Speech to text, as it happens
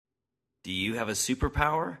Do you have a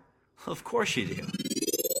superpower? Of course you do.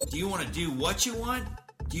 Do you want to do what you want?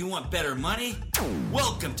 Do you want better money?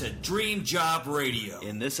 Welcome to Dream Job Radio.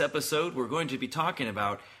 In this episode, we're going to be talking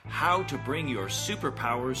about how to bring your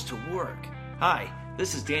superpowers to work. Hi,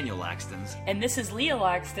 this is Daniel Laxtons. And this is Leah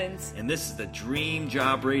Laxtons. And this is the Dream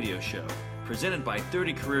Job Radio Show, presented by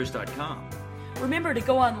 30careers.com. Remember to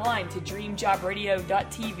go online to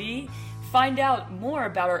dreamjobradio.tv, find out more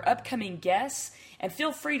about our upcoming guests, and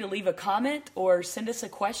feel free to leave a comment or send us a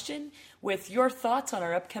question with your thoughts on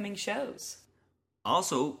our upcoming shows.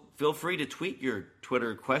 Also, feel free to tweet your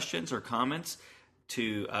Twitter questions or comments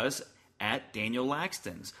to us at Daniel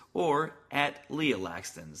Laxtons or at Leah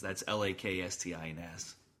Laxtons. That's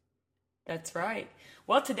Laktins. That's right.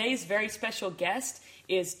 Well, today's very special guest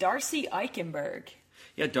is Darcy Eichenberg.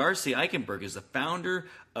 Yeah, Darcy Eichenberg is the founder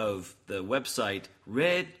of the website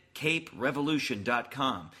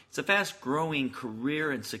RedCapeRevolution.com. It's a fast-growing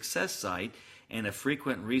career and success site and a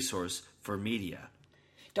frequent resource for media.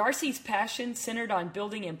 Darcy's passion centered on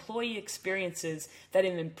building employee experiences that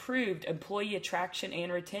have improved employee attraction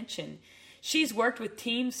and retention. She's worked with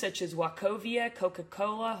teams such as Wachovia,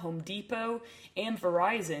 Coca-Cola, Home Depot, and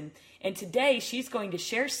Verizon. And today she's going to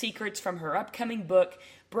share secrets from her upcoming book,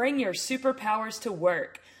 Bring Your Superpowers to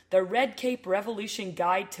Work, the Red Cape Revolution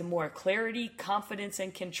Guide to More Clarity, Confidence,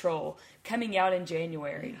 and Control, coming out in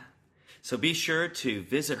January. So be sure to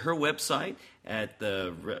visit her website at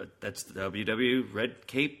that's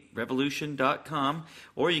www.redcaperevolution.com,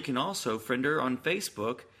 or you can also friend her on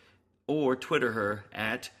Facebook or Twitter her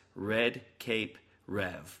at Red Cape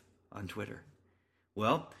Rev on Twitter.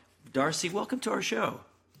 Well, Darcy, welcome to our show.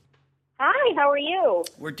 Hi, how are you?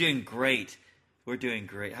 We're doing great. How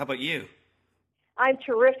about you? I'm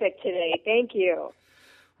terrific today. Thank you.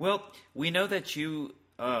 Well, we know that you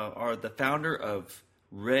are the founder of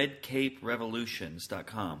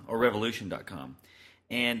RedCapeRevolutions.com or Revolution.com.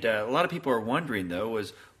 And a lot of people are wondering, though,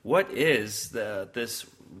 what is this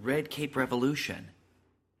Red Cape Revolution?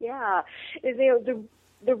 Yeah, the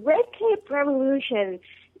Red Cape Revolution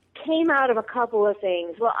came out of a couple of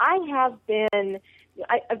things. Well, I've been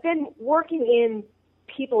working in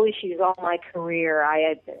people issues all my career. I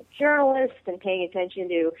had been a journalist and paying attention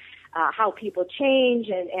to how people change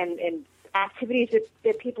and activities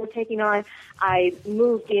that people are taking on. I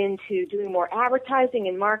moved into doing more advertising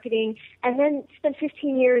and marketing, and then spent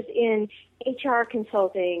 15 years in HR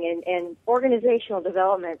consulting and organizational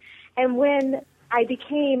development. And when I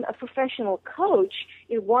became a professional coach,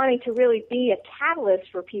 wanting to really be a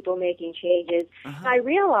catalyst for people making changes, I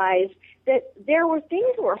realized that there were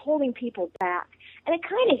things that were holding people back. And it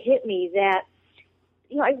kind of hit me that,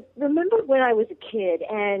 I remember when I was a kid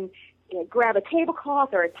and grab a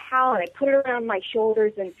tablecloth or a towel and I put it around my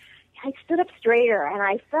shoulders and I stood up straighter and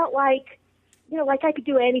I felt like, like I could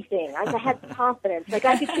do anything. Like I had confidence, like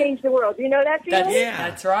I could change the world. You know that feeling?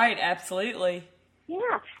 That's right. Absolutely.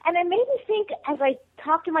 Yeah. And it made me think as I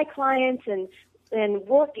talked to my clients and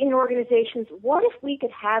worked in organizations, what if we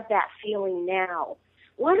could have that feeling now?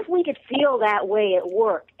 What if we could feel that way at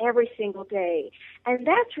work every single day? And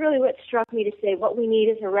that's really what struck me to say what we need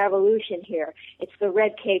is a revolution here. It's the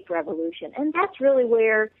Red Cape Revolution. And that's really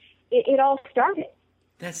where it all started.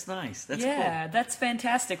 That's nice. That's cool. That's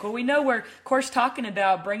fantastic. Well, we know we're, of course, talking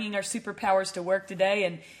about bringing our superpowers to work today,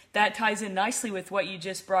 and that ties in nicely with what you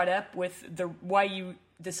just brought up with why you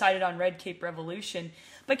decided on Red Cape Revolution.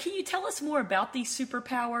 But can you tell us more about these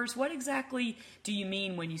superpowers? What exactly do you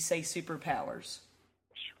mean when you say superpowers?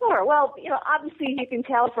 Sure. Well, obviously you can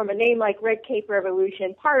tell from a name like Red Cape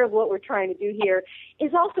Revolution, part of what we're trying to do here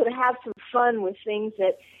is also to have some fun with things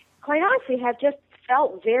that, quite honestly, have just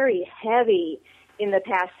felt very heavy in the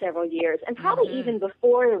past several years, and probably even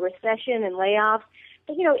before the recession and layoffs.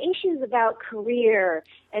 But, issues about career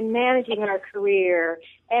and managing our career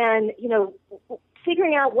and,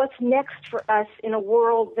 figuring out what's next for us in a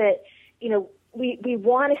world that, we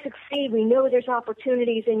want to succeed. We know there's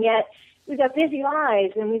opportunities, and yet we've got busy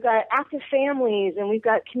lives, and we've got active families, and we've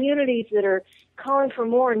got communities that are calling for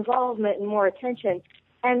more involvement and more attention.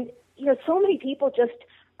 And, so many people just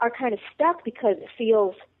are kind of stuck because it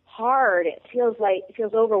feels hard. It feels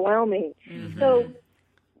overwhelming. So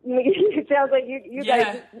it sounds like you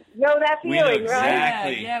guys know that feeling,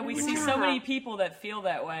 exactly. right? Yeah, we see so many people that feel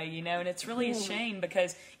that way, and it's really a shame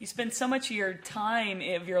because you spend so much of your time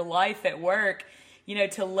of your life at work,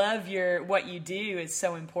 to love what you do is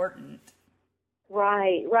so important.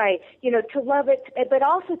 Right. To love it, but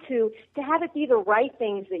also to have it be the right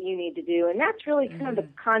things that you need to do, and that's really kind of the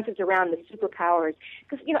concept around the superpowers.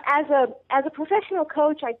 Because as a professional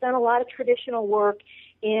coach, I've done a lot of traditional work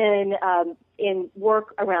in in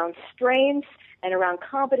work around strengths and around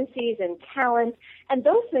competencies and talent. And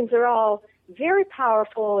those things are all very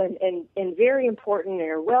powerful and very important and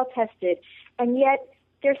are well tested. And yet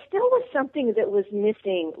there still was something that was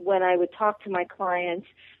missing when I would talk to my clients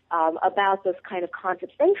about those kind of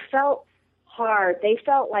concepts. They felt hard. They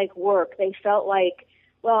felt like work. They felt like,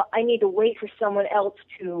 well, I need to wait for someone else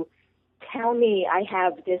to tell me I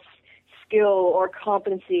have this skill or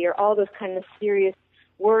competency or all those kind of serious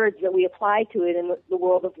words that we apply to it in the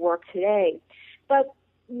world of work today. But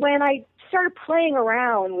when I started playing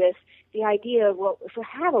around with the idea of, well, if we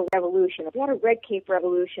have a revolution, if we had a red cape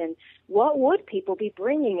revolution, what would people be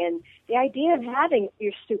bringing? And the idea of having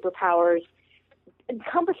your superpowers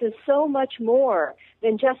encompasses so much more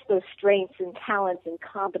than just those strengths and talents and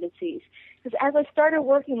competencies. Because as I started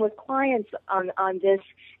working with clients on this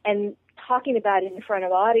and talking about it in front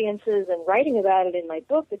of audiences and writing about it in my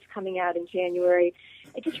book that's coming out in January,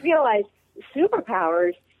 I just realized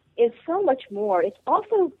superpowers is so much more. It's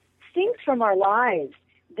also things from our lives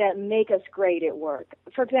that make us great at work.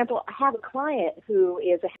 For example, I have a client who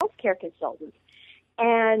is a healthcare consultant,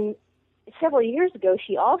 and several years ago,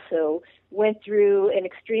 she also went through an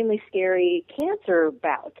extremely scary cancer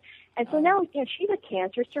bout. And so now, she's a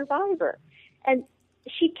cancer survivor. And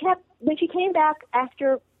when she came back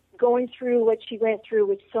after going through what she went through,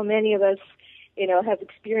 which so many of us, have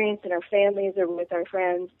experienced in our families or with our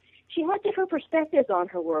friends, she had different perspectives on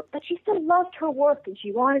her work, but she still loved her work and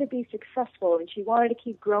she wanted to be successful and she wanted to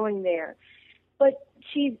keep growing there. But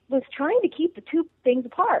she was trying to keep the two things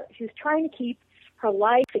apart. She was trying to keep her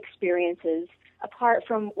life experiences apart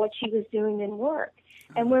from what she was doing in work.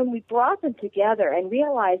 And when we brought them together and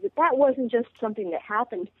realized that that wasn't just something that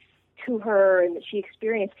happened to her and that she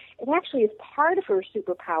experienced, it actually is part of her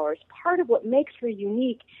superpowers, part of what makes her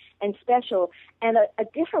unique and special, and a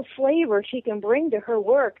different flavor she can bring to her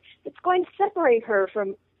work that's going to separate her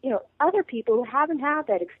from, other people who haven't had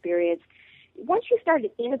that experience. Once you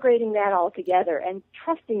started integrating that all together and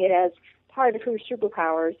trusting it as part of her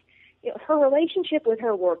superpowers, her relationship with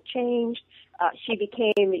her work changed. She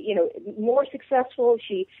became, more successful.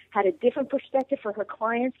 She had a different perspective for her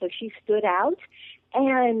clients, so she stood out.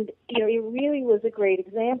 And, it really was a great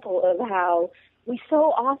example of how we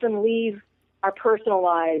so often leave our personal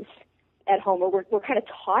lives at home, or we're kind of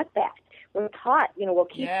taught that. We're taught, we'll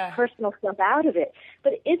keep personal stuff out of it.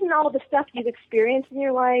 But isn't all the stuff you've experienced in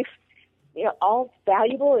your life, all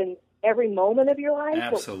valuable in every moment of your life?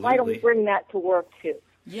 Absolutely. So why don't we bring that to work too?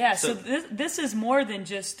 Yeah, so this is more than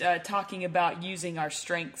just talking about using our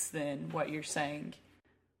strengths than what you're saying.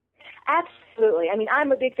 Absolutely. I mean,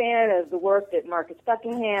 I'm a big fan of the work that Marcus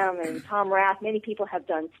Buckingham and Tom Rath, many people have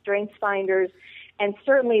done Strengths Finders, and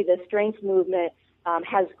certainly the strengths movement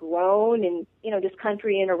has grown in, this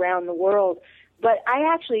country and around the world. But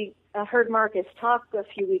I actually heard Marcus talk a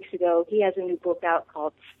few weeks ago. He has a new book out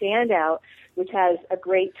called Stand Out, which has a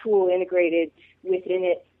great tool integrated within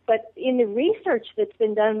it. But in the research that's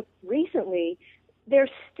been done recently, there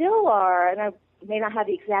still are, and I may not have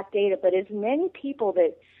the exact data, but as many people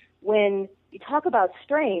that when you talk about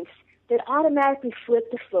strengths, that automatically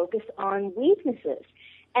flip the focus on weaknesses.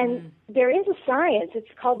 And there is a science, it's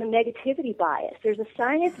called the negativity bias. There's a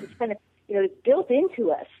science that's kind of, built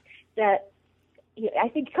into us that I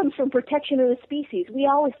think comes from protection of the species. We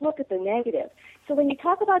always look at the negative. So when you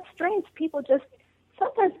talk about strengths, people just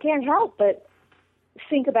sometimes can't help but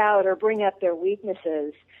think about or bring up their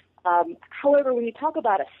weaknesses. However, when you talk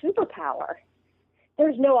about a superpower,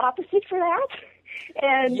 there's no opposite for that.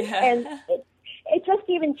 And it just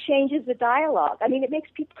even changes the dialogue. I mean, it makes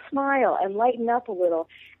people smile and lighten up a little,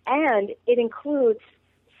 and it includes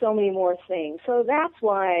so many more things. So that's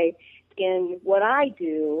why in what I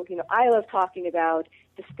do, I love talking about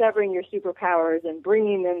discovering your superpowers and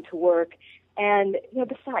bringing them to work. And,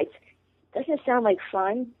 besides, doesn't it sound like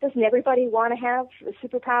fun? Doesn't everybody want to have a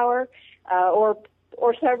superpower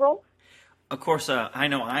or several? Of course, I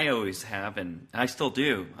know I always have, and I still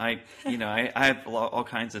do. I have all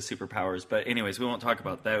kinds of superpowers, but anyways, we won't talk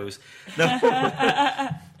about those. No.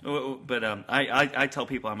 But I tell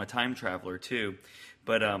people I'm a time traveler too,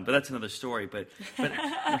 but that's another story. But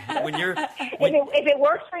when you're if it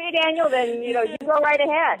works for you, Daniel, then you go right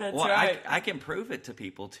ahead. That's well, right. I can prove it to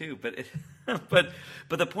people too. But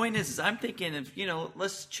the point is I'm thinking of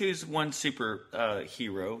let's choose one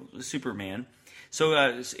hero, Superman.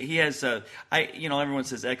 So he has everyone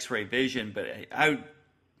says X-ray vision, but I would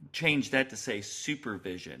change that to say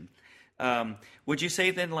supervision. Would you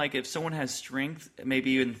say then, like, if someone has strength,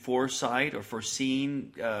 maybe in foresight or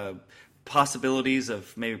foreseeing possibilities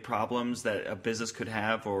of maybe problems that a business could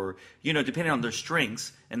have, or, depending on their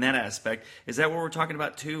strengths in that aspect. Is that what we're talking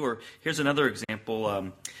about too? Or here's another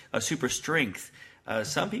example, a super strength.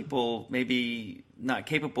 Some people may be not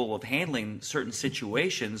capable of handling certain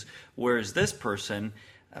situations, whereas this person,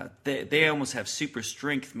 they almost have super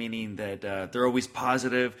strength, meaning that they're always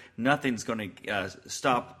positive. Nothing's going to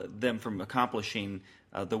stop them from accomplishing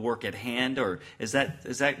the work at hand. Or is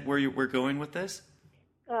that where we're going with this?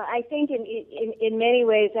 I think in many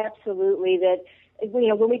ways, absolutely, that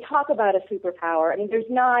when we talk about a superpower, I mean, there's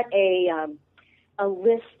not a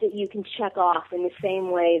list that you can check off in the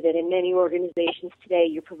same way that in many organizations today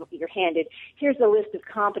you're handed, here's a list of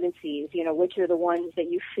competencies, which are the ones that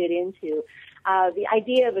you fit into. The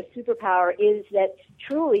idea of a superpower is that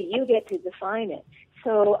truly you get to define it.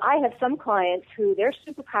 So I have some clients who their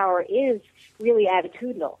superpower is really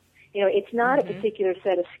attitudinal. It's not a particular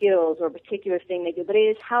set of skills or a particular thing they do, but it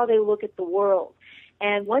is how they look at the world.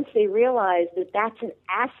 And once they realize that that's an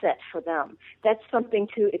asset for them, that's something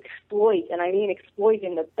to exploit, and I mean exploit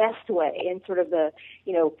in the best way, and sort of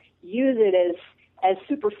use it as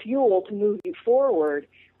super fuel to move you forward.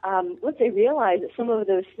 Once they realize that some of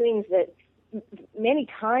those things that many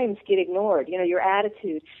times get ignored, your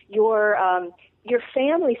attitude, your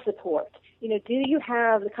family support, do you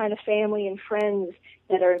have the kind of family and friends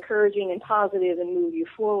that are encouraging and positive and move you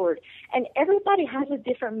forward? And everybody has a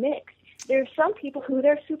different mix. There's some people who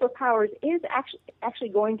their superpowers is actually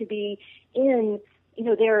going to be in,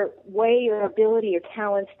 their way or ability or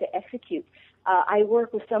talents to execute. I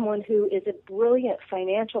work with someone who is a brilliant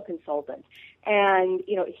financial consultant, and,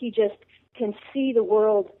 he just can see the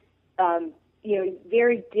world,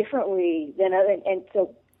 very differently than other, and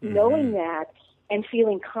so knowing that and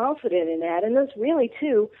feeling confident in that, and those really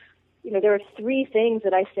too, there are three things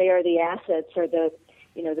that I say are the assets or the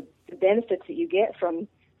benefits that you get from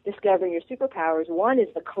discovering your superpowers. One is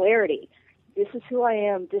the clarity. This is who I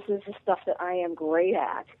am. This is the stuff that I am great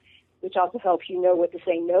at, which also helps you know what to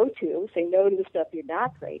say no to. Say no to the stuff you're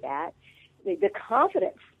not great at. The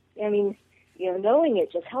confidence. I mean, knowing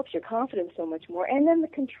it just helps your confidence so much more. And then the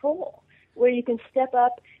control, where you can step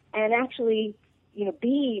up and actually,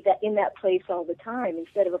 be in that place all the time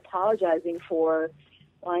instead of apologizing for,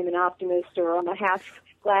 well, I'm an optimist or I'm a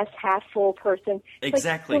glass half full person.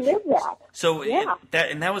 Exactly. Like, to live that. So yeah.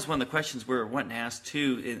 that was one of the questions we were wanting to ask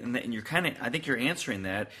too, and you're I think you're answering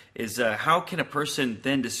that, is how can a person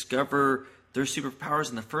then discover their superpowers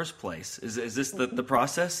in the first place? Is this the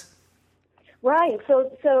process? Right.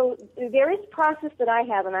 So there is a process that I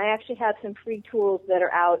have, and I actually have some free tools that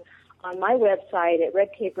are out on my website at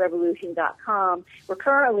redcaperevolution.com. We're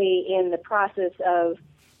currently in the process of,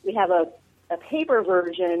 we have a paper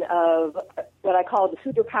version of what I call the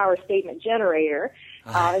Superpower Statement Generator,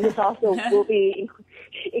 and this also will be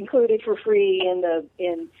included for free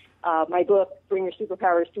in my book, Bring Your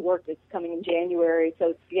Superpowers to Work, that's coming in January.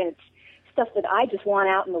 So again, it's stuff that I just want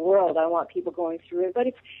out in the world. I want people going through it, but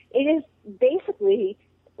it is basically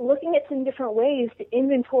looking at some different ways to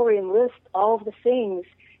inventory and list all of the things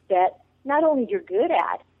that not only you're good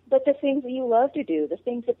at, but the things that you love to do, the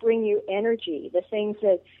things that bring you energy, the things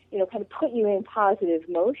that, kind of put you in positive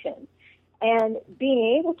motion. And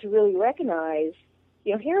being able to really recognize,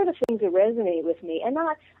 here are the things that resonate with me, and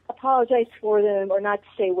not apologize for them or not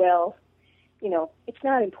say, well, it's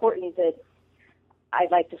not important that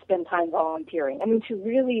I'd like to spend time volunteering. I mean, to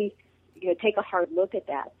really, take a hard look at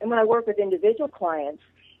that. And when I work with individual clients,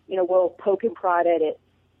 we'll poke and prod at it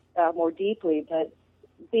more deeply, but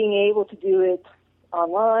being able to do it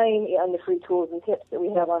online on the free tools and tips that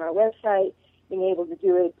we have on our website, being able to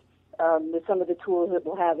do it with some of the tools that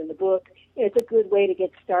we'll have in the book, it's a good way to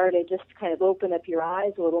get started, just to kind of open up your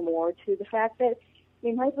eyes a little more to the fact that,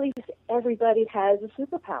 my belief is everybody has a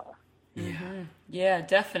superpower. Yeah,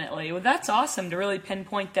 definitely. Well, that's awesome to really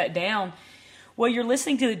pinpoint that down. Well, you're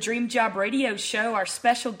listening to the Dream Job Radio Show. Our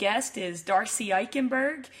special guest is Darcy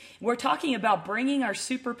Eichenberg. We're talking about bringing our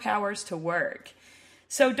superpowers to work.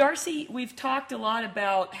 So, Darcy, we've talked a lot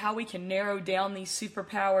about how we can narrow down these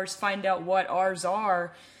superpowers, find out what ours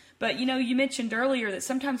are. But, you mentioned earlier that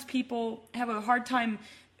sometimes people have a hard time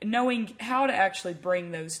knowing how to actually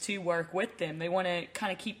bring those to work with them. They want to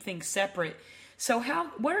kind of keep things separate. So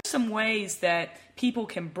what are some ways that people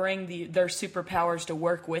can bring their superpowers to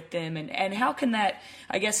work with them, and how can that,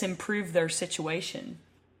 I guess, improve their situation?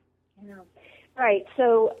 Yeah. Right.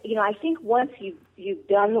 So, I think once you've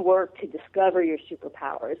done the work to discover your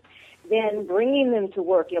superpowers, then bringing them to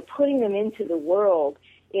work, putting them into the world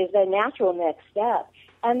is the natural next step.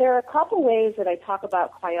 And there are a couple ways that I talk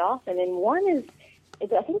about quite often, and one is,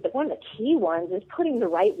 I think that one of the key ones is putting the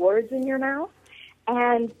right words in your mouth.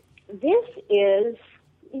 And this is,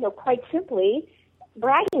 quite simply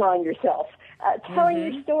bragging on yourself, telling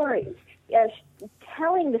your stories,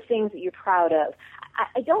 telling the things that you're proud of.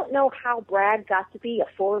 I don't know how brag got to be a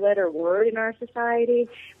 4-letter word in our society,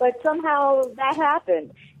 but somehow that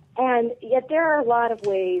happened. And yet there are a lot of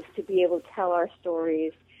ways to be able to tell our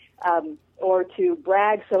stories, or to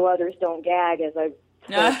brag so others don't gag, as I've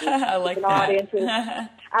told I like that. audiences.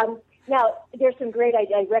 Now, there's some great,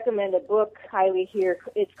 I recommend a book highly here.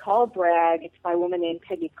 It's called Brag. It's by a woman named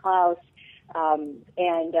Peggy Klaus.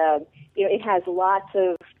 It has lots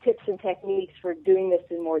of tips and techniques for doing this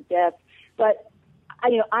in more depth. But,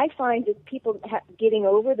 I find that people getting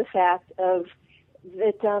over the fact of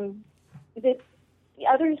that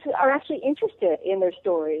others are actually interested in their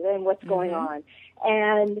stories and what's going on.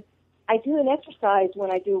 And I do an exercise when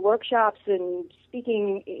I do workshops and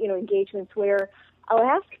speaking, engagements where I'll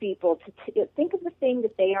ask people to think of the thing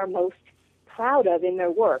that they are most proud of in their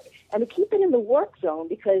work, and to keep it in the work zone,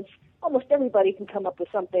 because almost everybody can come up with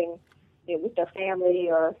something, with their family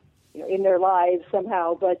or in their lives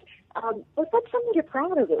somehow. But what's something you're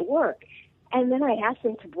proud of at work? And then I ask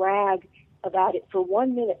them to brag about it for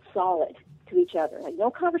 1 minute solid to each other. Like, no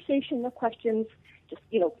conversation, no questions, just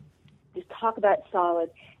talk about it solid.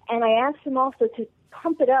 And I ask them also to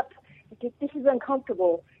pump it up. If this is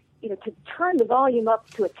uncomfortable, to turn the volume up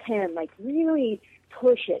to a 10, like really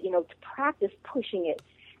push it, to practice pushing it.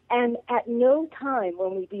 And at no time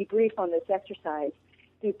when we debrief on this exercise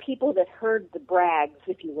do people that heard the brags,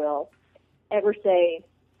 if you will, ever say,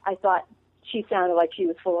 I thought she sounded like she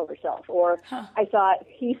was full of herself, or I thought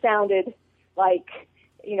he sounded like,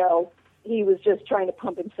 he was just trying to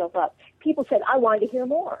pump himself up. People said, I wanted to hear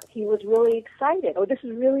more. He was really excited, or this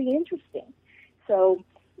is really interesting. So,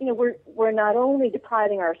 we're not only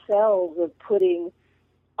depriving ourselves of putting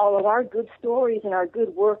all of our good stories and our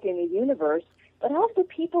good work in the universe, but also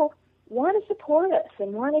people want to support us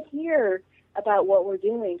and want to hear about what we're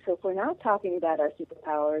doing. So if we're not talking about our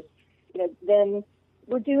superpowers, then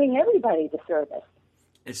we're doing everybody the service.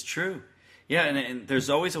 It's true. Yeah, and there's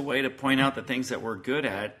always a way to point out the things that we're good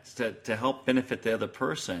at to help benefit the other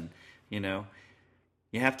person.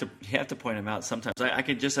 You have to point them out sometimes. I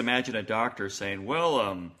could just imagine a doctor saying,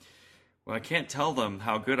 well, I can't tell them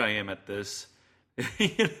how good I am at this.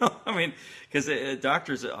 Because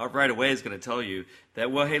doctors right away is going to tell you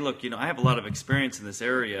that, well, hey, look, I have a lot of experience in this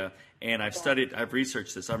area, and I've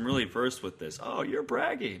researched this. I'm really versed with this. Oh, you're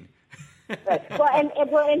bragging. Right. Well, and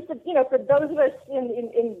for those of us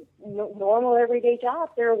in normal everyday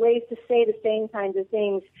jobs, there are ways to say the same kinds of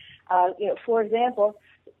things. For example,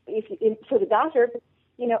 for the doctor,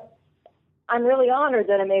 I'm really honored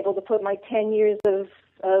that I'm able to put my 10 years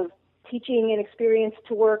of teaching and experience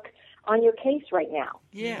to work on your case right now.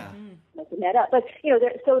 Yeah. Making that up. But,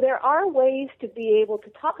 there are ways to be able to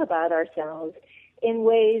talk about ourselves in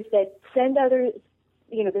ways that send others,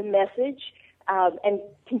 the message, and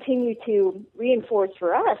continue to reinforce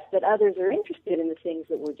for us that others are interested in the things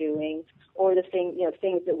that we're doing, or the things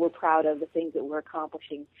that we're proud of, the things that we're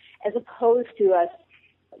accomplishing, as opposed to us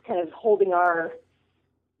kind of holding our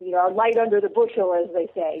light under the bushel, as they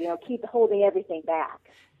say, keep holding everything back.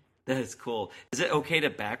 That is cool. Is it okay to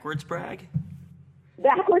backwards brag?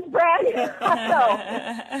 Backwards brag?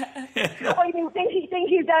 What do you think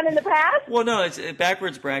you've done in the past? Well, no.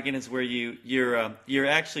 Backwards bragging is where you're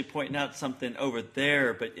actually pointing out something over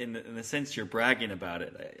there, but in the sense you're bragging about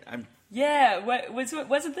it. Yeah.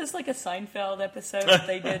 Wasn't this like a Seinfeld episode that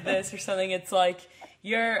they did this or something? It's like,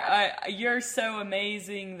 you're so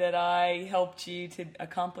amazing that I helped you to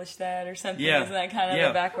accomplish that or something. Yeah. Isn't that kind of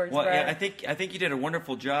the backwards brag? Yeah, I think you did a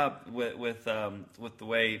wonderful job with the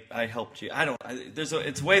way I helped you.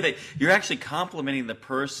 It's a way that you're actually complimenting the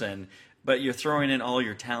person, but you're throwing in all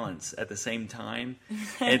your talents at the same time.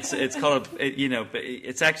 It's called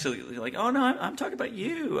it's actually like, oh no, I'm talking about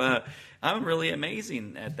you. I'm really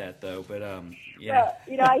amazing at that, though. But I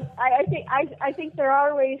think there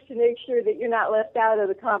are ways to make sure that you're not left out of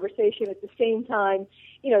the conversation. At the same time,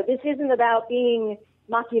 this isn't about being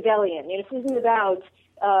Machiavellian. This isn't about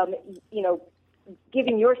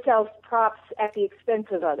giving yourself props at the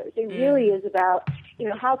expense of others. It really is about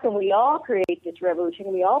how can we all create this revolution?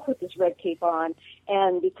 Can we all put this red cape on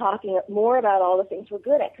and be talking more about all the things we're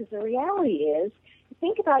good at? Because the reality is,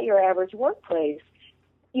 think about your average workplace.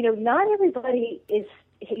 Not everybody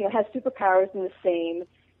has superpowers in the same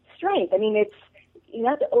strength. I mean, it's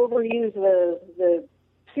not to overuse the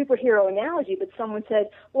superhero analogy, but someone said,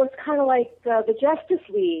 well, it's kind of like the Justice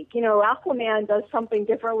League. Aquaman does something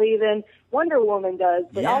differently than Wonder Woman does,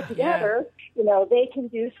 but altogether, they can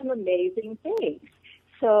do some amazing things.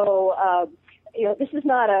 So, this is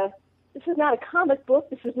not a this is not a comic book.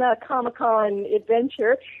 This is not a Comic-Con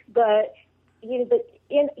adventure. But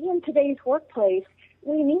in today's workplace,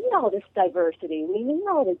 we need all this diversity. We need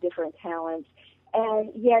all the different talents.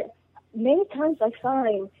 And yet, many times I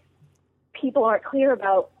find people aren't clear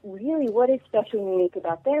about really what is special and unique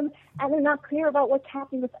about them, and they're not clear about what's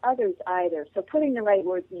happening with others either. So putting the right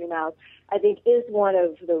words in your mouth, I think, is one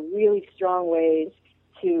of the really strong ways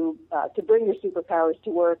to bring your superpowers to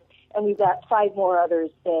work. And we've got 5 more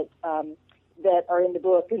others that are in the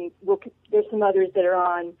book, and there's some others that are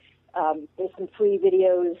on. There's some free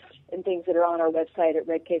videos and things that are on our website at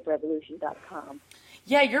redcaperevolution.com.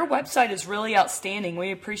 Yeah, your website is really outstanding.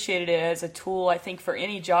 We appreciated it as a tool, I think, for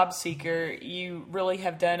any job seeker. You really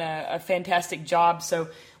have done a fantastic job. So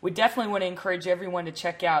we definitely want to encourage everyone to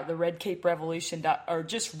check out the Red Cape Revolution, or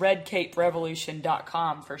just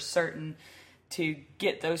redcaperevolution.com for certain, to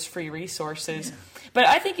get those free resources. Yeah. But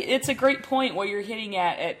I think it's a great point what you're hitting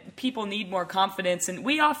at people need more confidence. And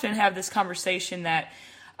we often have this conversation that,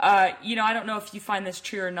 I don't know if you find this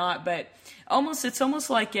true or not, but it's almost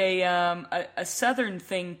like a Southern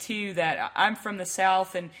thing too. That I'm from the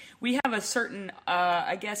South, and we have a certain,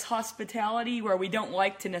 hospitality where we don't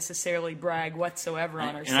like to necessarily brag whatsoever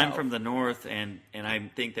on ourselves. And I'm from the North, and I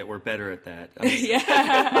think that we're better at that.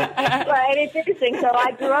 Yeah, right. It's interesting. So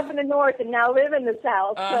I grew up in the North and now live in the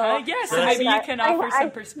South. So yes, so maybe you can offer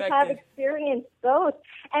some perspective. I have experienced both,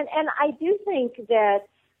 and I do think that.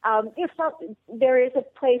 There is a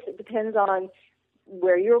place that depends on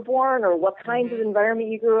where you were born or what kind of environment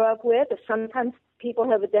you grew up with. Sometimes people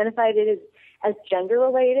have identified it as gender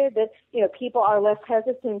related, that people are less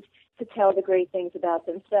hesitant to tell the great things about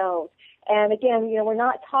themselves. And again, we're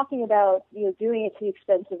not talking about doing it to the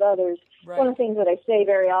expense of others. Right. One of the things that I say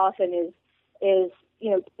very often is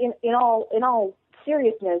in all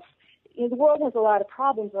seriousness, the world has a lot of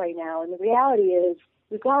problems right now, and the reality is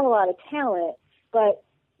we've got a lot of talent, but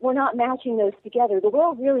we're not matching those together. The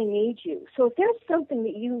world really needs you. So if there's something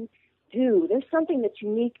that you do, there's something that's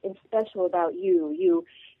unique and special about you.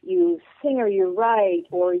 You sing or you write,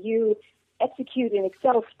 or you execute an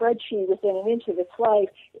Excel spreadsheet within an inch of its life.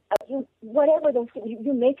 Whatever those things,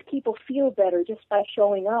 you make people feel better just by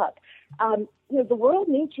showing up. The world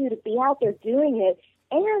needs you to be out there doing it,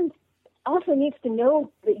 and also needs to know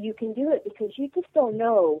that you can do it, because you just don't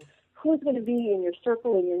know who's going to be in your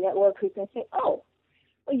circle, in your network, who's going to say, oh,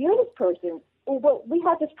 well, you're this person. Well, we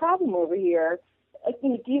have this problem over here.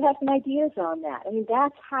 Do you have some ideas on that? I mean,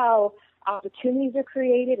 that's how opportunities are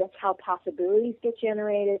created. That's how possibilities get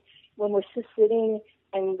generated. When we're just sitting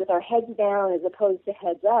and with our heads down as opposed to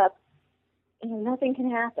heads up, nothing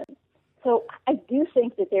can happen. So I do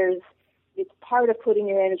think that it's part of putting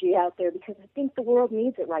your energy out there, because I think the world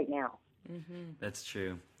needs it right now. Mm-hmm. That's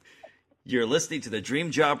true. You're listening to the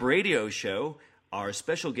Dream Job Radio Show. Our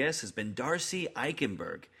special guest has been Darcy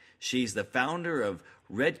Eichenberg. She's the founder of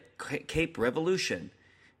Red Cape Revolution,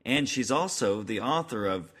 and she's also the author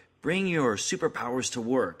of Bring Your Superpowers to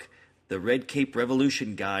Work, the Red Cape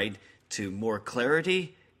Revolution Guide to More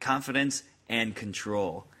Clarity, Confidence, and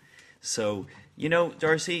Control. So,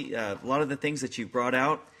 Darcy, a lot of the things that you brought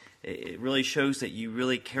out, it really shows that you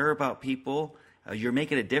really care about people. You're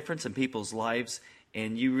making a difference in people's lives,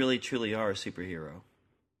 and you really, truly are a superhero.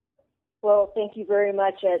 Well, thank you very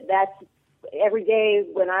much. That's every day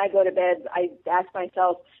when I go to bed, I ask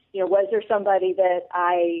myself, was there somebody that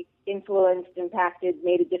I influenced, impacted,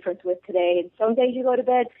 made a difference with today? And some days you go to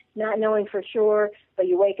bed not knowing for sure, but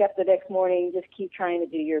you wake up the next morning and just keep trying to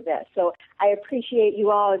do your best. So I appreciate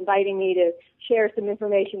you all inviting me to share some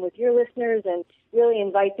information with your listeners, and really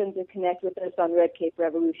invite them to connect with us on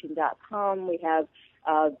redcaperevolution.com. We have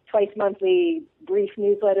twice monthly brief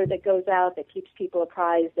newsletter that goes out that keeps people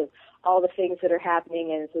apprised of all the things that are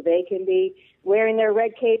happening, and so they can be wearing their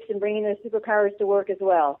red capes and bringing their superpowers to work as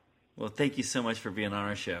well. Well, thank you so much for being on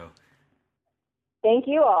our show. Thank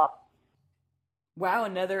you all. Wow,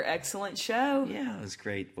 another excellent show. Yeah, it was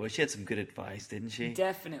great. Boy, she had some good advice, didn't she?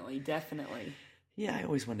 Definitely. Yeah, I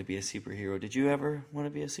always wanted to be a superhero. Did you ever want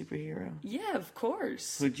to be a superhero? Yeah, of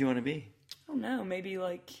course. Who'd you want to be? Oh, no, maybe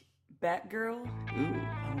like Batgirl? Ooh,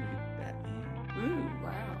 I want to be Batman. Ooh,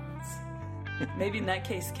 wow. Maybe in that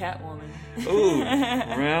case, Catwoman. Ooh,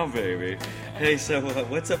 wow, baby. Hey, so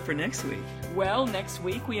what's up for next week? Well, next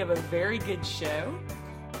week we have a very good show,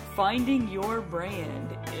 Finding Your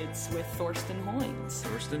Brand. It's with Thorsten Hoynes.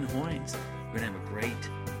 Thorsten Hoynes. We're going to have a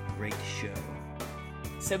great show.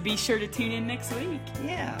 So be sure to tune in next week.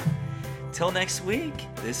 Yeah. Till next week,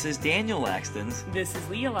 this is Daniel Laxtons. This is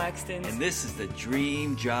Leah Laxtons. And this is the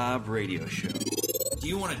Dream Job Radio Show. Do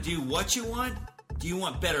you want to do what you want? Do you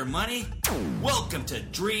want better money? Welcome to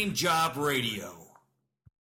Dream Job Radio.